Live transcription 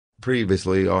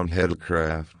Previously on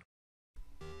HetaCraft.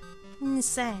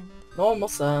 Sand. Normal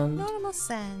sand. Normal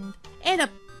sand. And a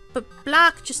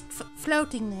block just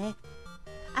floating there.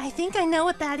 I think I know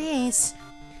what that is.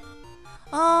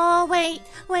 Oh, wait,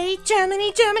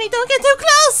 Germany, don't get too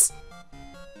close!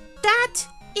 That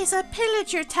is a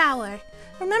pillager tower.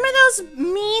 Remember those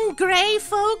mean gray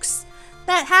folks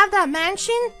that have that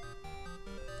mansion?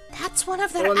 That's one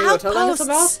of their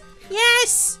outposts.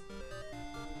 Yes!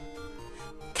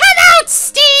 Come out,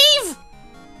 Steve!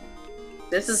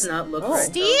 This does not look right.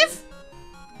 Steve?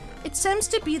 It seems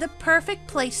to be the perfect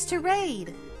place to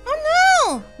raid.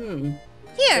 Oh no!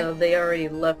 Here. So they already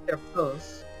left their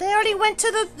post. They already went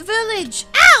to the village.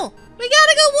 Ow! We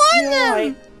gotta go warn them!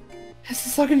 Right. It's a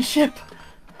sunken ship.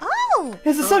 Oh!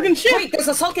 It's a sunken ship! Wait, there's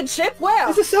a sunken ship? Where?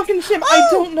 It's a sunken ship! Oh! I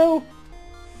don't know!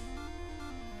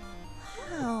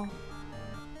 Wow.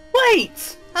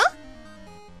 Wait! Huh?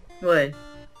 What?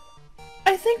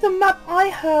 I think the map I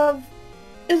have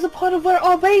is a part of where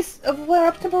our base, of where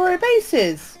our temporary base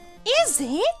is. Is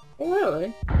it?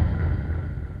 Really?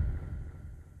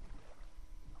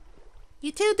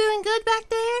 You two doing good back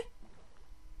there?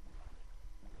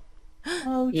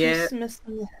 Oh, Yeah. just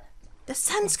missing. The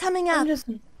sun's coming up.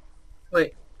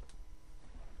 Wait.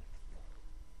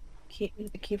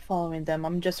 Keep following them.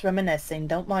 I'm just reminiscing.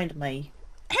 Don't mind me.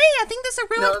 Hey, I think there's a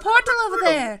ruined No, portal over no.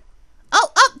 there.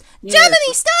 Oh, Yes.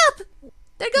 Germany, stop!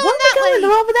 They're going Where that are they going? way.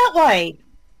 They're over that way.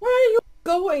 Where are you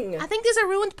going? I think there's a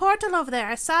ruined portal over there.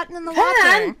 I saw it in the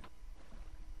Japan! water.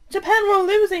 Japan, we're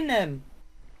losing them.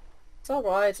 It's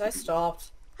alright, I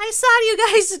stopped. I saw you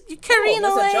guys carrying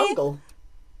there's away. a jungle.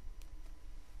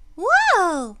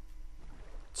 Whoa!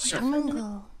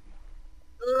 Jungle.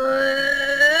 What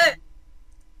are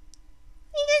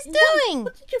you guys doing?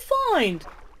 What did you find?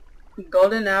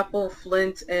 Golden apple,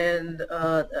 flint, and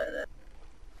I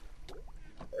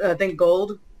think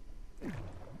gold.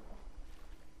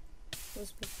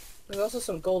 There's also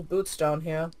some gold boots down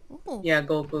here. Ooh. Yeah,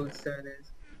 gold boots, there it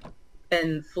is.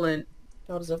 And flint.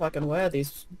 Not as if I can wear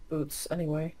these boots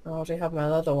anyway. I already have my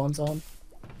leather ones on.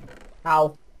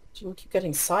 Ow. You keep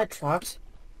getting sidetracked.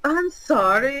 I'm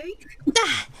sorry.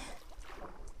 Ah,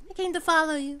 I came to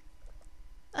follow you.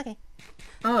 Okay.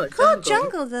 Oh, Cool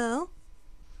jungle though.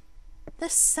 The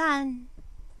sun.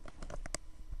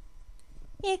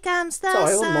 Here comes the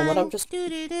Sorry, sun. one moment, I'm just...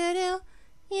 Do.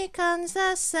 Here comes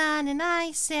the sun, and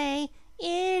I say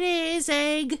it is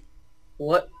egg.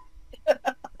 What?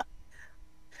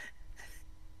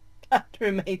 That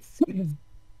remains.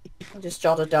 I just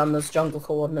jotted down those jungle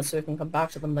coordinates so we can come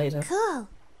back to them later. Cool.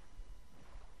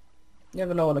 You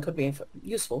never know when it could be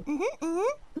useful.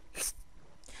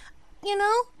 You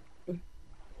know,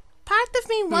 part of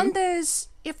me wonders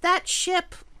if that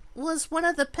ship was one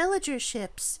of the pillager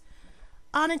ships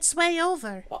on its way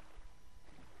over. Or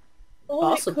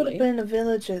it could Possibly. have been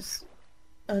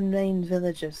a main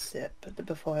villager's ship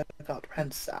before it got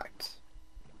ransacked.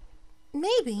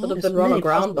 Maybe. Could have There's been run many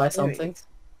aground by possible something.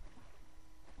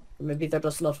 Maybe they're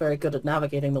just not very good at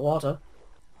navigating the water.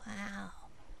 Wow.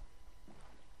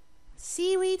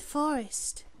 Seaweed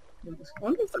forest. I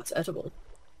wonder if that's edible.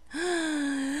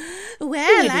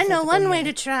 Well, I know one way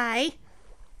to try.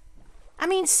 I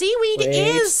mean, seaweed Wait.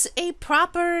 is a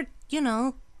proper, you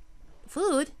know,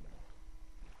 food.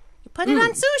 You put it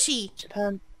on sushi.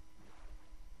 Japan.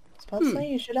 I was about to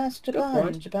say, you should ask Japan.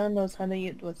 point. Japan knows how to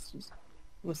eat with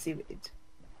seaweed.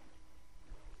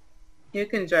 You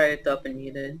can dry it up and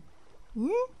eat it. Hmm?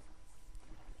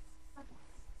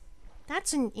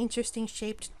 That's an interesting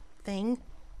shaped thing.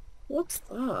 What's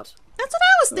that? That's what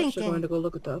I was I'm actually thinking. going to go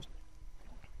look at that.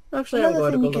 Actually, I'm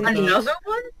Another going to thing go you look can at do. Another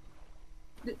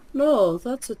one? No,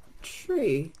 that's a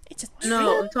tree. It's a tree.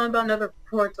 No, I'm talking about another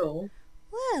portal.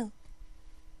 Whoa.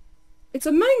 It's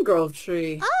a mangrove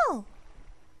tree. Oh,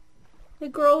 They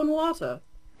grow in water.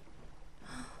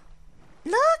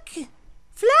 look!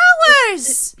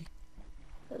 Flowers!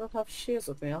 I don't have shears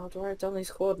with me. I'll have to write down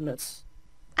these coordinates.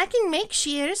 I can make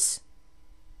shears.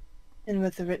 And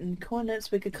with the written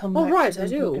coordinates, we could come Oh, back right, to I the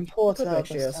do. broken Could portal make that's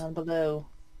shears. down below.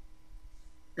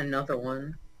 Another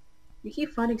one. You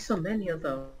keep finding so many of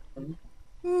them.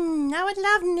 I would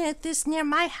love this near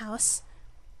my house.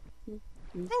 I'm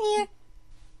here.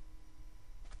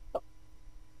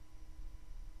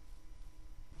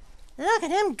 Look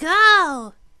at him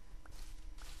go!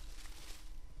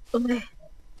 Okay.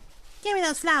 Give me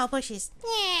those flower bushes.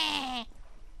 Yeah.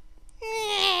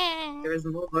 Yeah. There's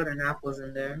more butter and apples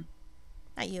in there.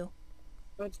 Not you.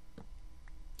 I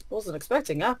wasn't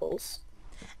expecting apples.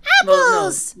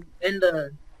 Apples! Well, no,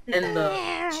 in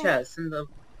the chest, in the...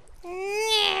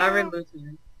 I removed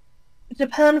it.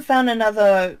 Japan found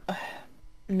another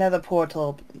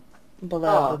portal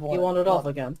below the Oh, water. you wandered off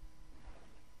again.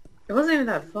 It wasn't even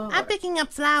that far. I'm picking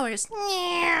up flowers.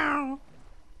 Meow.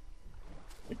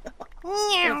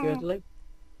 Meow. Weirdly.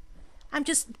 I'm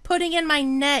just putting in my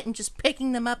net and just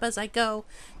picking them up as I go.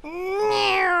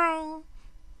 Meow.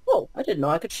 Oh, I didn't know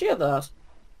I could share that.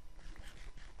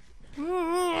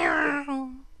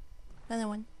 Meow. Another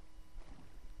one.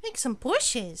 Make some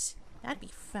bushes. That'd be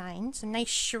fine. Some nice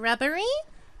shrubbery.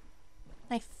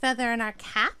 Nice feather in our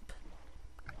cap.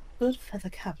 Good feather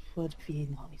cap would be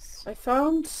nice. I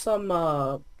found some,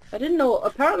 I didn't know,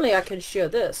 apparently I can share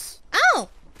this. Oh!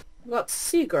 I've got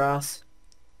seagrass.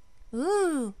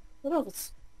 Ooh. What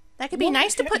else? That could be What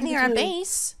nice to if put you're near our able to-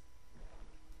 base.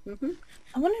 Mm-hmm.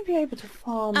 I wonder if you're able to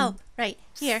farm... Oh, right.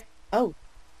 Here. Oh,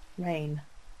 rain.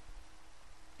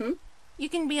 You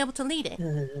can be able to lead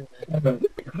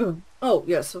it. Oh,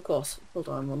 yes, of course. Hold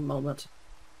on one moment.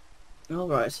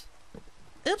 Alright.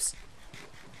 Oops.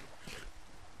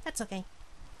 That's okay.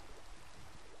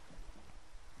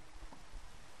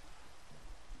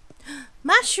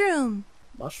 Mushroom!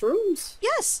 Mushrooms?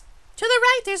 Yes! To the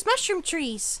right, there's mushroom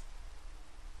trees.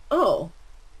 Oh.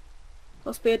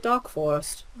 Must be a dark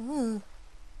forest. Ooh.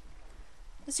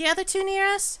 Is the other two near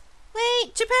us?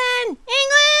 Wait! Japan!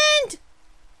 England!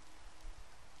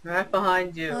 Right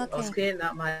behind you. Okay. I was getting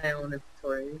out my own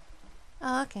inventory.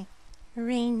 Oh, okay.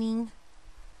 Raining.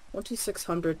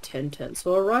 2600 1010.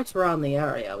 So we're right around the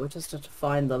area. We just have to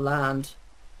find the land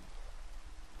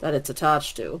that it's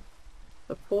attached to.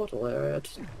 The portal area.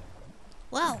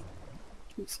 Wow.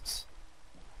 Jesus.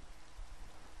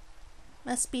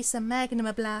 Must be some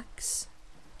magma blocks.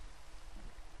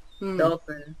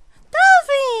 Dolphin.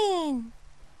 Dolphin!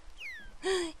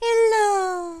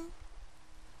 Hello!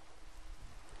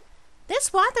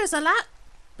 This water's a lot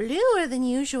bluer than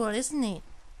usual, isn't it?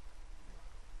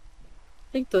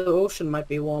 I think the ocean might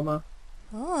be warmer.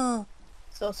 Oh.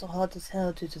 It's also hard to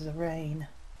tell due to the rain.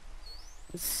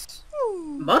 It's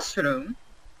Mushroom?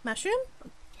 Mushroom?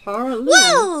 apparently...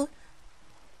 Whoa!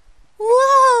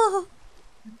 Whoa!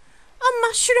 A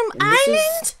mushroom And this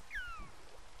island?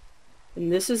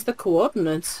 And this is the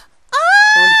coordinates.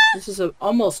 Ah! This is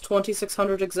almost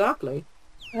 2600 exactly.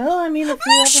 Well, I mean, if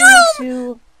you ever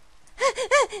want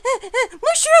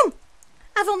Mushroom!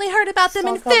 I've only heard about them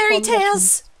in Stock up fairy on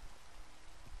tales.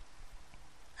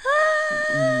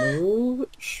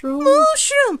 Mushroom?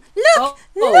 Mushroom! Look! Oh,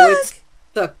 look! it's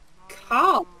the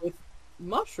cow with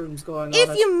mushrooms going on If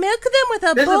it. you milk them with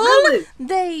a There's a bowl,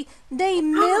 village. they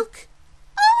milk.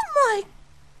 Oh my!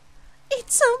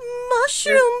 It's a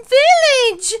mushroom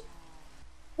village!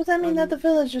 Does that mean that the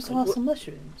villagers have some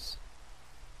mushrooms?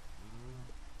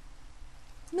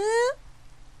 No.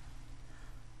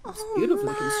 It's Oh beautifully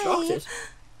my. constructed. It's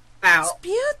Ow.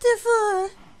 beautiful.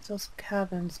 There's also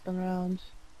cabins been around.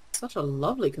 Such a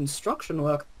lovely construction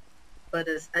work. But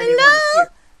is anyone Hello?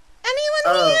 here? Anyone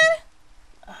Oh.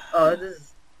 here? Oh, this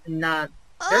is not...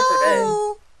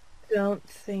 Oh. Don't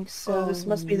think so. This Oh,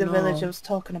 must be the no. village I was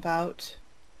talking about.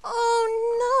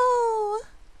 Oh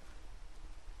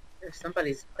There's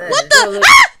somebody's bed. no. What the? Well,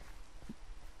 Ah!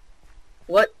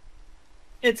 What?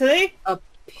 Italy? A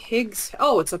pig's...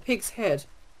 Oh, it's a pig's head.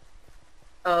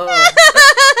 Oh.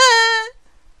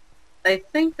 I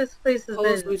think this place has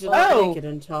Suppose we been... did not Oh. make it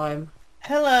in time.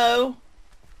 Hello.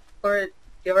 Or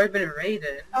you've already been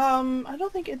raided. I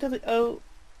don't think Italy... Oh,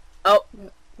 Oh.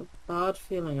 A bad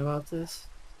feeling about this.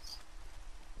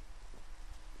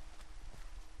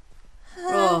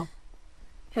 Oh.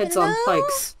 Heads on Hello?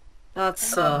 pikes.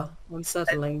 That's,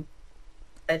 unsettling.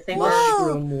 I think Whoa.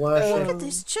 Mushroom Look worship. at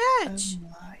this church.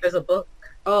 my. there's a book.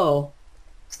 Oh.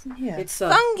 What's in here? It's,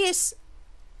 Fungus.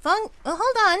 Oh,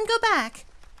 hold on. Go back.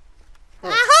 oh,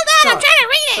 Hold on. I'm sorry. trying to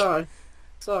read it.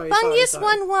 Sorry. Fungus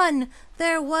sorry. 1-1.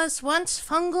 There was once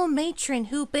fungal matron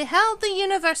who beheld the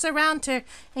universe around her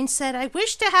and said, I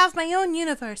wish to have my own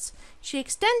universe. She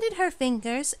extended her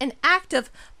fingers, an act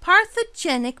of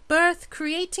parthogenic birth,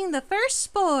 creating the first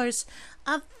spores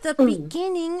of the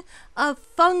beginning of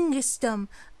fungusdom.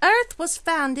 Earth was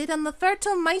founded on the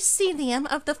fertile mycelium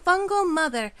of the fungal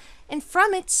mother, and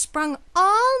from it sprung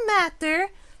all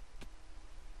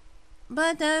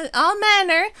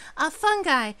manner of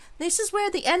fungi. This is where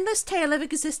the endless tale of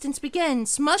existence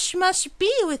begins. Mush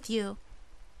be with you.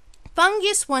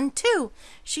 Fungus 1-2.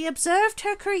 She observed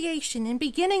her creation and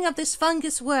beginning of this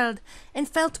fungus world and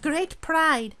felt great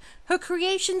pride. Her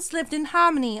creations lived in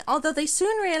harmony, although they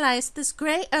soon realized this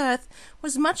grey earth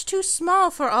was much too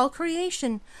small for all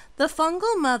creation. The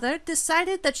fungal mother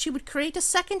decided that she would create a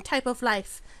second type of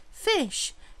life,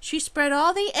 fish. She spread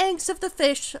all the eggs of the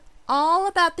fish all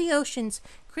about the oceans,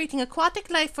 creating aquatic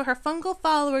life for her fungal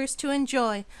followers to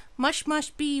enjoy. Mush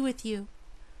be with you.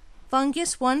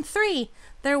 Fungus 1-3.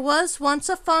 There was once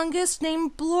a fungus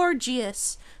named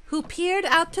Blorgius, who peered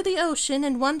out to the ocean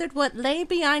and wondered what lay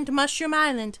behind Mushroom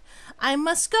Island. I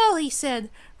must go, he said,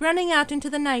 running out into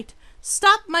the night.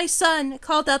 Stop, my son,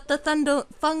 called out the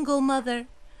fungal mother.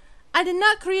 I did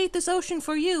not create this ocean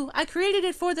for you. I created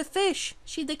it for the fish,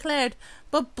 she declared.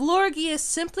 But Blorgius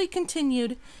simply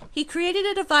continued. He created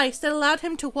a device that allowed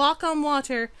him to walk on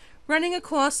water, running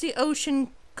across the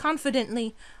ocean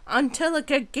confidently, until a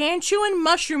gargantuan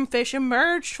mushroom fish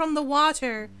emerged from the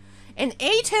water and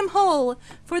ate him whole.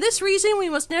 For this reason we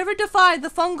must never defy the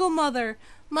fungal mother.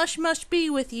 Mush must be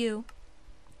with you.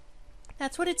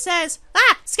 That's what it says.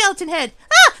 Ah! Skeleton head!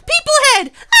 Ah! People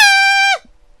head! Ah!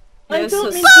 I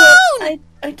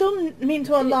don't mean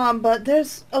to alarm, but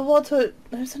there's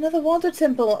another water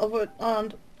temple over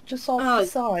on just off the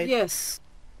side. Yes.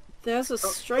 There's a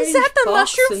strange Is that the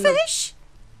box mushroom in fish?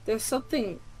 There's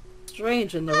something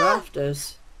strange in the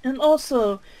rafters. And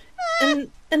also,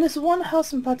 in this one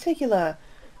house in particular,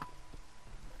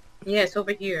 Yes,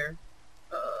 over here.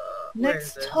 Where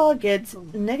next is it? target,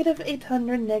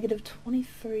 -800,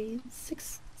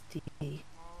 -2360.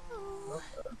 Oh,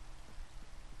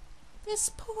 this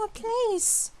poor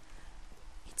place.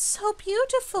 It's so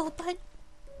beautiful, but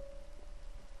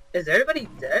Is everybody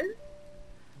dead?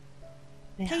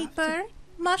 They have to- paper,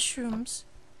 mushrooms.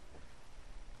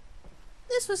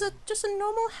 This was just a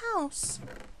normal house.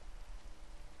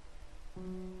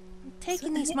 I'm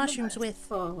taking these mushrooms with.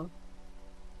 Oh.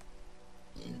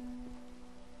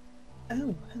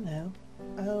 Oh, hello.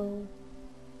 Oh,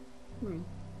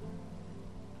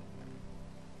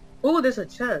 Oh, there's a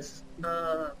chest.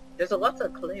 There's a lot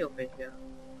of clay over here.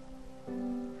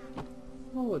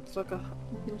 Oh, it's like a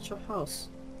miniature house.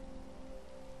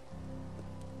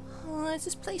 Oh,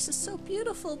 this place is so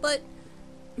beautiful, but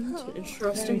It's an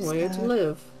interesting very way to sad.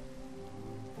 live.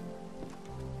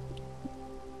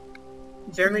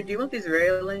 Jeremy, do you want these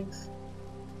railings?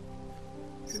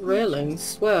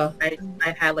 Railings? Where?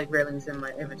 I had like railings in my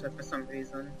inventory for some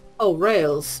reason. Oh,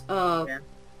 rails. Yeah.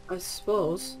 I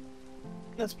suppose.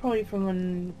 that's probably from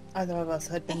when either of us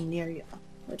had been near you.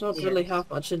 I don't really have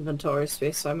much inventory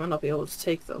space, so I might not be able to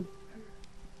take them.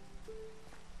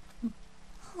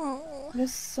 oh,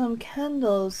 There's some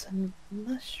candles and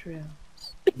mushrooms.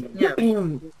 Yeah,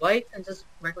 white and just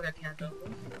regular candles.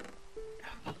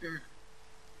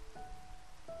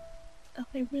 Oh,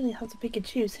 I really have to pick and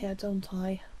choose here, don't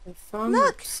I? I found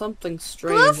Look! something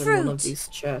strange in one of fruit! these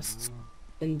chests.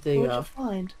 In What would the you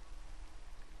find?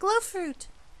 glow fruit.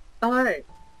 Alright,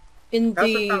 in I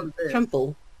also the found this.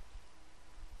 temple.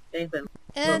 anything.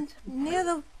 And near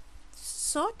the...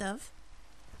 sort of.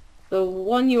 The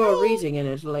one you were reading in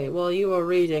Italy. Well, you were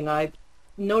reading. I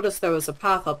noticed there was a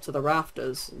path up to the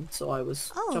rafters, and so I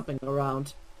was Oh. jumping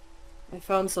around. I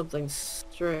found something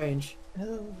strange.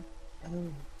 Oh,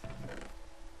 oh.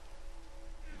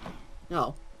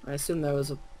 No, I assume there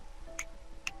was a...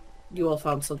 You all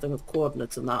found something with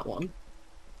coordinates in that one.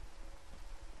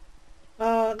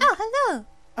 Oh, hello.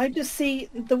 I just see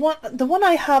the one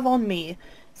I have on me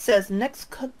says next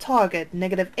target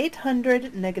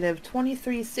 -800,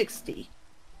 -2360.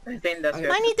 I think that's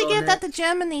I need to give that to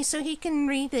Germany so he can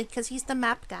read it, because he's the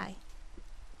map guy.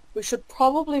 We should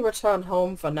probably return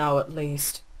home for now, at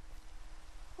least.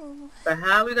 Oh, But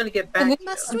how are we gonna get back?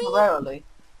 must we? Temporarily.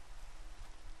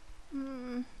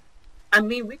 Mm, I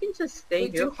mean, we can just stay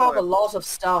We here do for have a lot of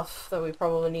stuff that we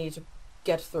probably need to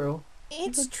get through.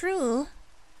 it's true.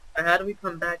 But how do we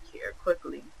come back here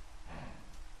quickly?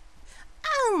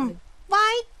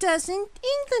 Why doesn't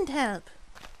England help?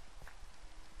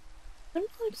 I'm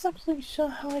not exactly sure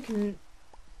how I can.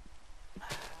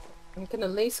 I can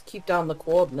at least keep down the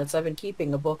coordinates. I've been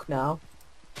keeping a book now.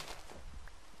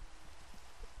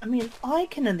 I mean, I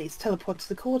can at least teleport to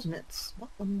the coordinates. Oh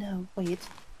no, wait.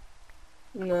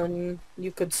 And then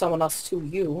you could summon us to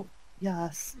you.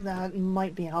 Yes, that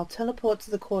might be. I'll teleport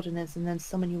to the coordinates and then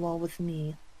summon you all with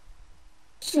me.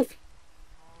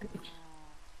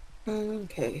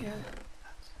 Okay.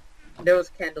 There was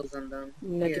candles in them.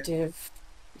 Negative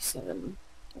 7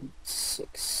 and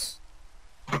 6.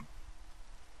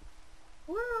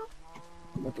 Well,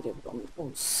 Negative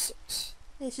 106.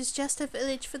 This is just a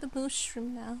village for the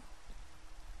mushroom now.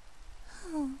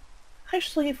 Oh,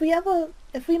 Actually, if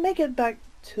we make it back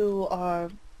to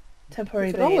our temporary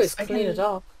We could base, always I clean can- it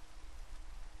up.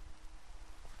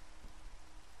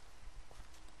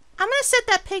 I'm gonna set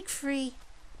that pig free.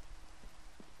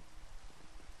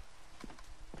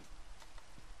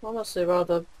 Honestly,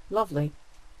 rather lovely.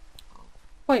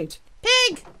 Wait.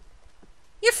 Pig!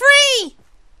 You're free!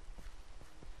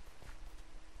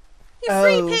 You're Oh.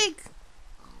 free, pig!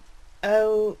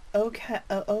 Oh, okay.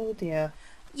 Oh dear.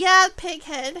 Yeah,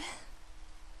 Pighead.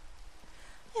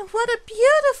 And what a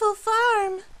beautiful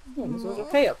farm. This was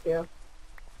okay up here.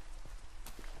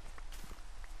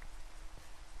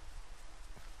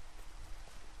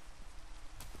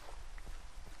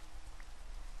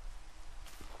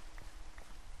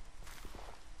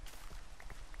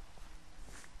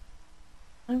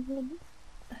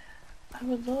 I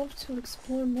would love to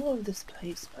explore more of this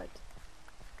place, but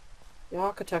The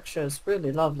architecture is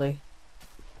really lovely.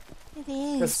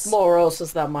 It As is. morose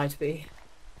as that might be.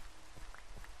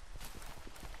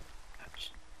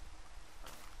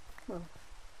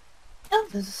 oh,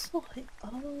 there's a slide.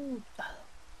 Oh,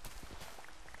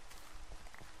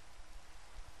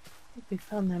 we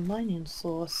found their mining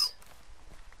source.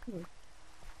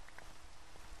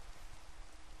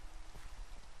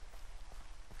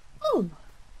 Oh.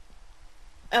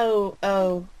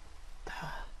 Oh.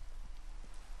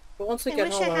 But once we I get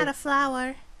wish home, I had a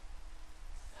flower.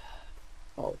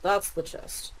 oh, that's the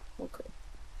chest. Okay.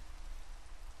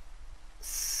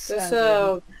 There's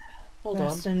Sadly, hold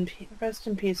on. Rest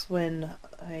in peace, Win.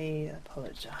 I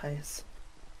apologize.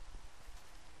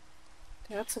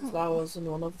 They had some flowers in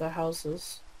one of their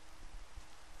houses.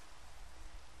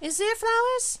 Is there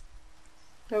flowers?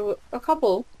 There were a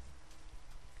couple.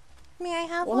 May I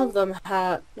have One one? of them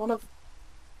had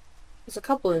there's a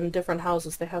couple in different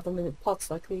houses. They have them in pots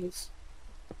like these.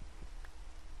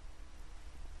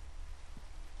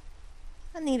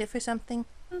 I need it for something.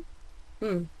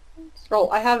 Oh,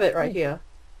 I have it right here.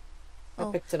 I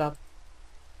Oh. picked it up.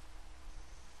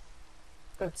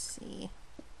 Let's see.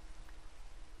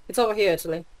 It's over here,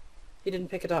 Italy. You didn't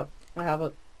pick it up. I have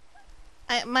it.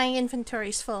 My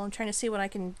inventory's full. I'm trying to see what I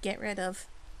can get rid of.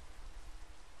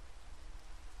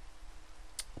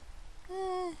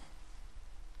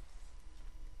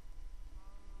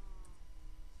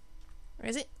 Where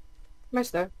is it? Right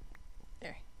there.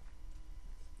 There.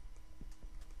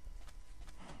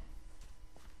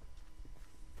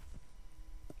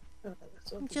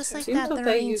 Just like Seems that, the like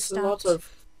they rain use a lot stopped.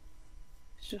 of...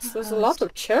 There's a lot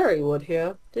of cherry wood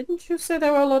here. Didn't you say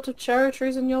there were a lot of cherry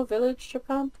trees in your village,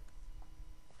 Japan?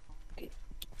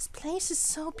 This place is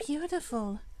so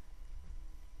beautiful.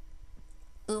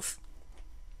 Oof.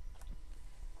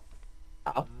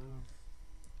 Ow.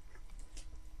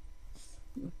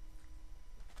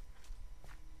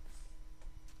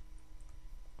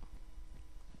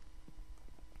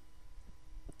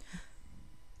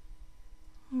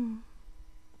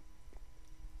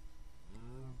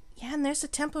 Yeah, and there's a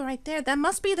temple right there. That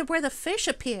must be where the fish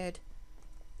appeared.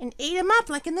 And ate him up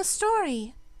like in the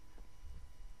story.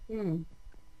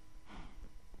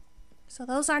 So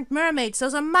those aren't mermaids,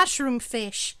 those are mushroom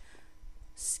fish.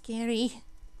 Scary.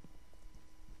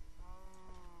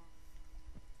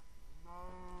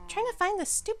 Trying to find the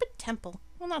stupid temple.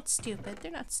 Well, not stupid.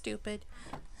 They're not stupid.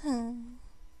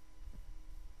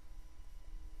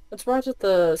 It's right at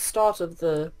the start of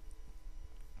the...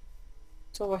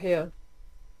 It's over here.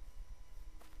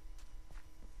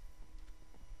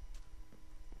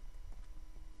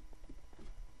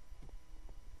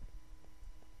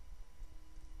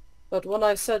 But when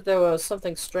I said there was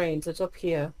something strange, it's up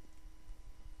here.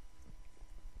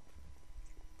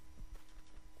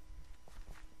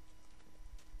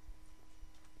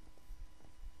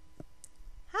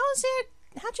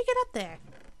 How'd you get up there?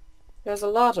 There's a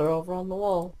ladder over on the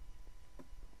wall.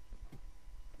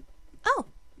 Oh.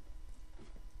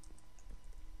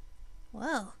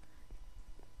 Whoa.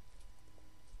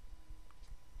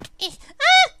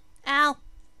 Ow.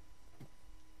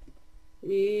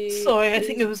 Sorry, I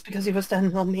think it was because you were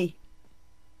standing on me.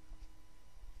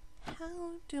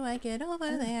 How do I get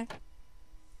over there?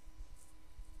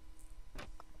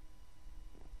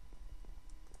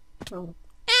 Oh.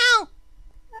 Ow!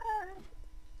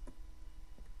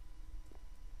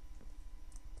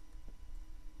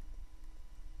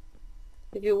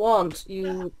 If you want,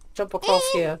 you jump across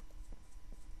here.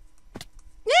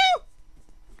 No!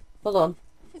 Hold on.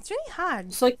 It's really hard.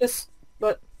 Just like this,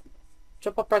 but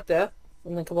jump up right there,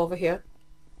 and then come over here.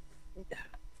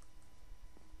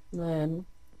 And then...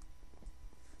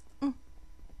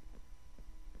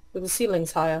 But the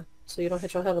ceiling's higher, so you don't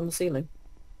hit your head on the ceiling.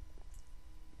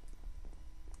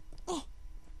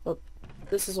 But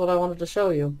this is what I wanted to show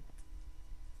you.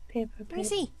 Paper. Where is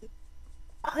he?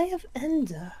 Eye of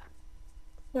Ender.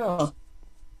 Yeah.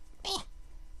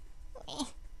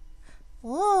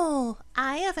 Oh,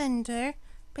 Eye of Ender.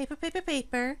 Paper, paper,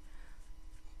 paper.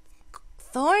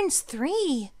 Thorns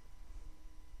 3.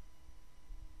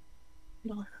 I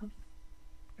don't have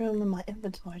room in my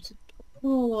inventory to...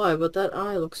 Oh, why? But that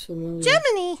eye looks familiar.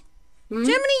 Gemini! Hmm?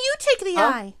 Gemini, you take the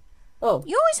Huh? eye. Oh.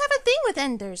 You always have a thing with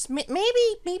enders.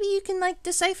 Maybe you can, like,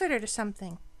 decipher it or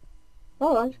something.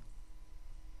 Alright.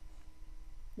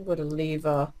 I'm gonna leave,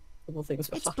 a couple things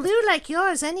behind. It's blue like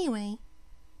yours anyway.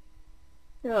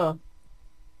 Yeah.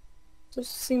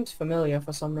 Just seems familiar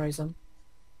for some reason.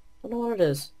 Don't know what it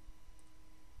is.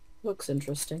 Looks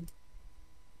interesting.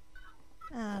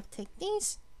 I'll take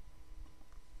these.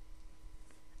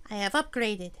 I have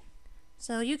upgraded.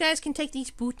 So you guys can take these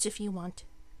boots if you want.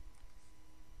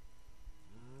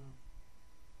 I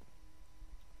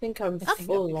think I'm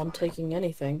full on taking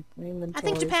anything. My I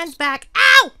think Japan's back.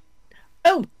 Ow!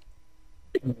 Oh!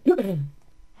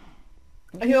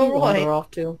 Are you alright?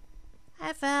 Off to.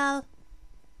 I fell.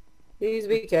 Please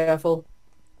be careful.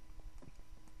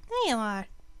 There you are.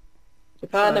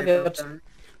 Japan a bit.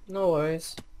 No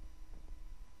worries.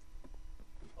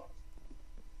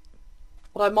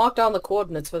 But I marked down the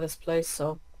coordinates for this place,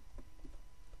 so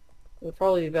it would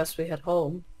probably be best we head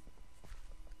home.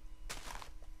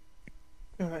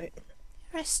 Alright.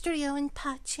 Restrio and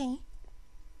Pache.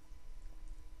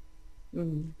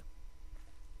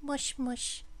 Mush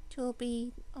mush.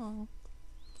 Toby. Oh.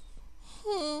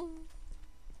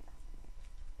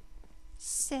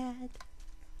 Sad.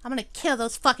 I'm gonna kill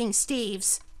those fucking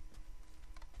Steves.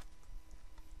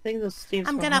 I think those Steves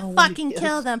I'm were gonna Halloween fucking kids.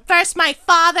 kill them. First my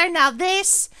father, now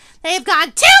this. They've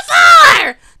gone too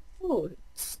far! Oh,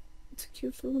 it's a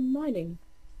cute little mining.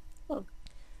 Oh.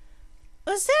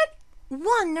 Was that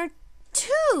one or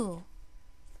two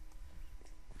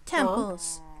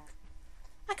temples?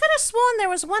 I could have sworn there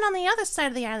was one on the other side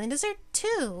of the island. Is there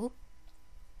two?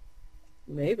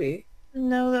 Maybe.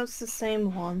 No, that's the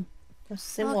same one. That's the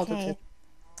same water Okay. tip.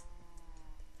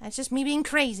 That's just me being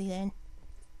crazy then.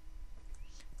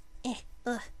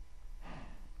 Ugh.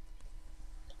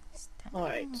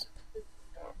 Alright.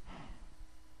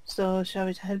 So, shall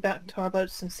we head back to our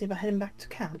boats and see about heading back to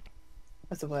camp?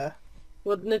 As it were.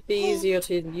 Wouldn't it be easier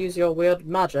to use your weird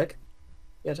magic?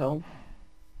 Get home.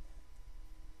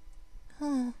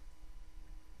 Huh.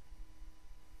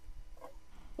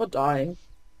 Or dying.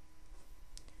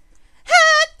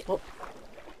 Oh.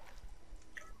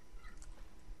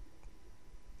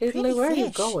 Italy, where are you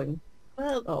fish. going?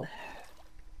 Well, Oh.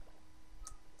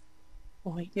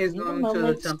 wait. He's a going to the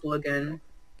moment. temple again.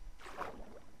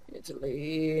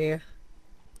 Italy.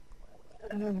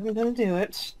 We're gonna do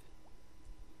it.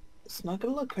 It's not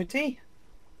gonna look pretty.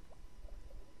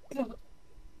 Oh!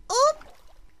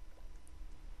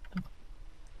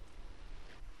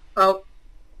 Oh,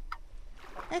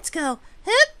 Let's go.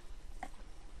 Hup!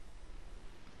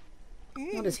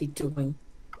 What is he doing?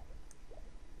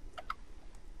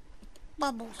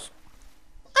 Bubbles.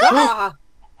 Ah!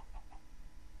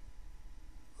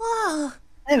 Whoa!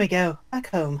 There we go. Back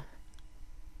home.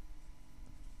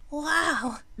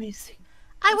 Wow! Let me see.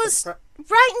 I was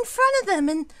right in front of them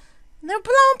and they're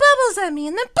blowing bubbles at me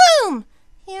and then boom!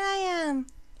 Here I am.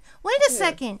 Wait a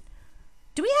second.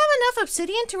 Do we have enough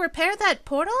obsidian to repair that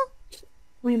portal?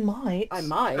 We might. I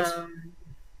might.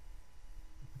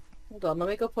 Hold on, let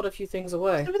me go put a few things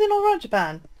away. Is everything alright,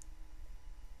 Japan?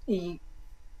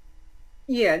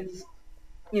 yeah, just,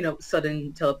 you know,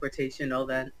 sudden teleportation, all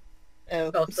that. Oh,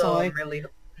 Also, sorry.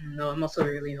 I'm also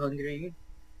really hungry.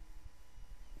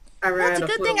 I Well, ran it's a out of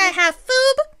good food. thing I have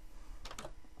food.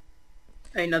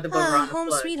 Ain't nothing but Ah, rotten home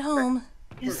blood. sweet home.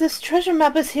 Is this treasure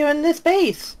map is here in this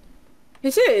base?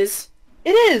 It is!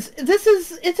 It is! This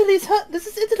is Italy's this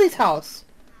is Italy's house.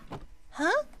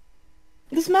 Huh?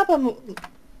 This map I'm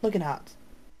looking at.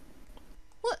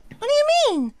 What do you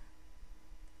mean?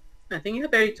 I think you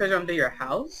have buried treasure under your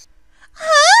house.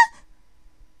 Huh?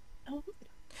 Oh,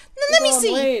 Let me Hold on,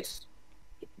 see. Wait.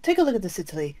 take a look at this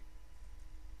Italy.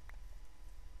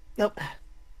 Nope.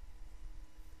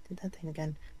 Did that thing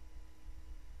again.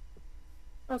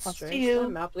 That's I'll see strange. you. My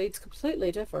map leads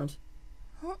completely different.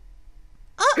 Oh.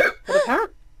 But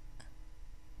apparently...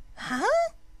 Huh?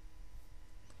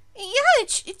 Yeah,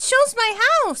 it shows my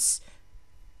house.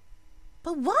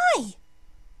 But why?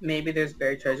 Maybe there's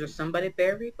buried treasure somebody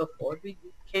buried before we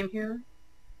came here.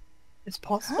 It's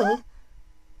possible. Huh?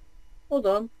 Hold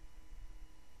on.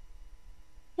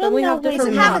 Well, Then we no, have It different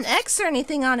doesn't have an maps. X or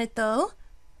anything on it, though.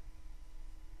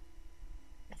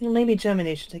 Maybe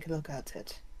Germany should take a look at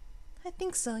it. I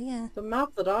think so, yeah. The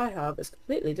map that I have is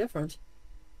completely different.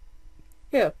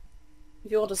 Here.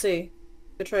 If you want to see.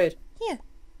 Good trade. Here.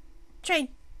 Trade.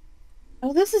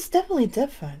 Oh, this is definitely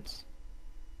different.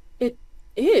 It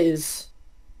is.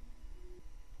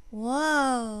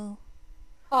 Whoa.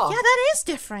 Huh. Yeah, that is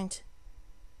different.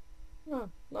 Huh.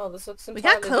 No, this looks We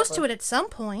entirely got close to different. it at some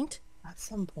point. At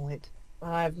some point.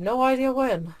 I have no idea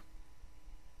when.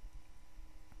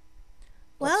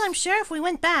 Well, I'm sure if we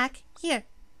went back... Here.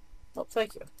 Oh,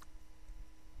 thank you.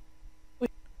 We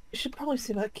should probably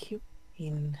see about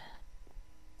keeping...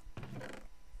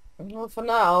 Well, for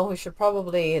now, we should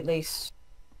probably at least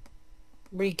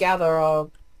regather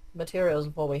our materials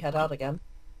before we head out again.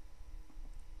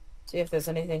 See if there's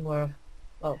anything where...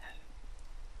 Oh.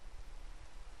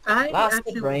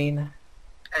 Blasted rain.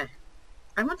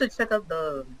 I want to check out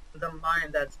the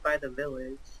mine that's by the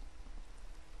village.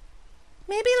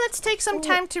 Maybe let's take some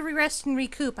time to rest and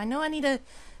recoup. I know I need to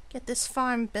get this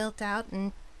farm built out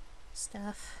and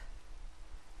stuff.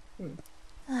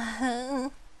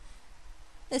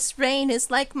 This rain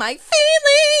is like my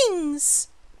feelings!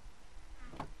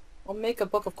 I'll make a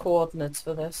book of coordinates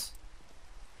for this.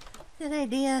 Good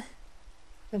idea.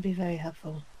 That'd be very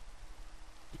helpful.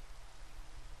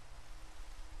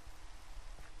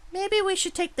 Maybe we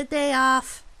should take the day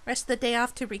off, rest the day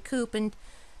off to recoup and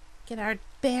get our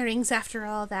bearings after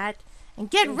all that, and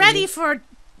get ready for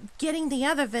getting the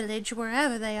other village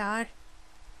wherever they are.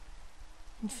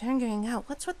 And figuring out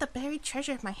what's with the buried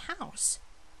treasure of my house.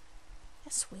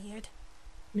 That's weird.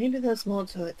 Maybe there's more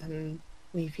to it than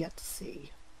we've yet to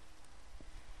see.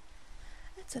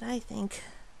 That's what I think.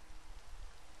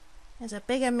 There's a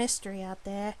bigger mystery out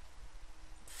there.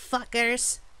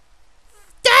 Fuckers.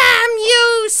 Damn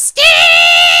you,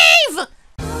 Steve!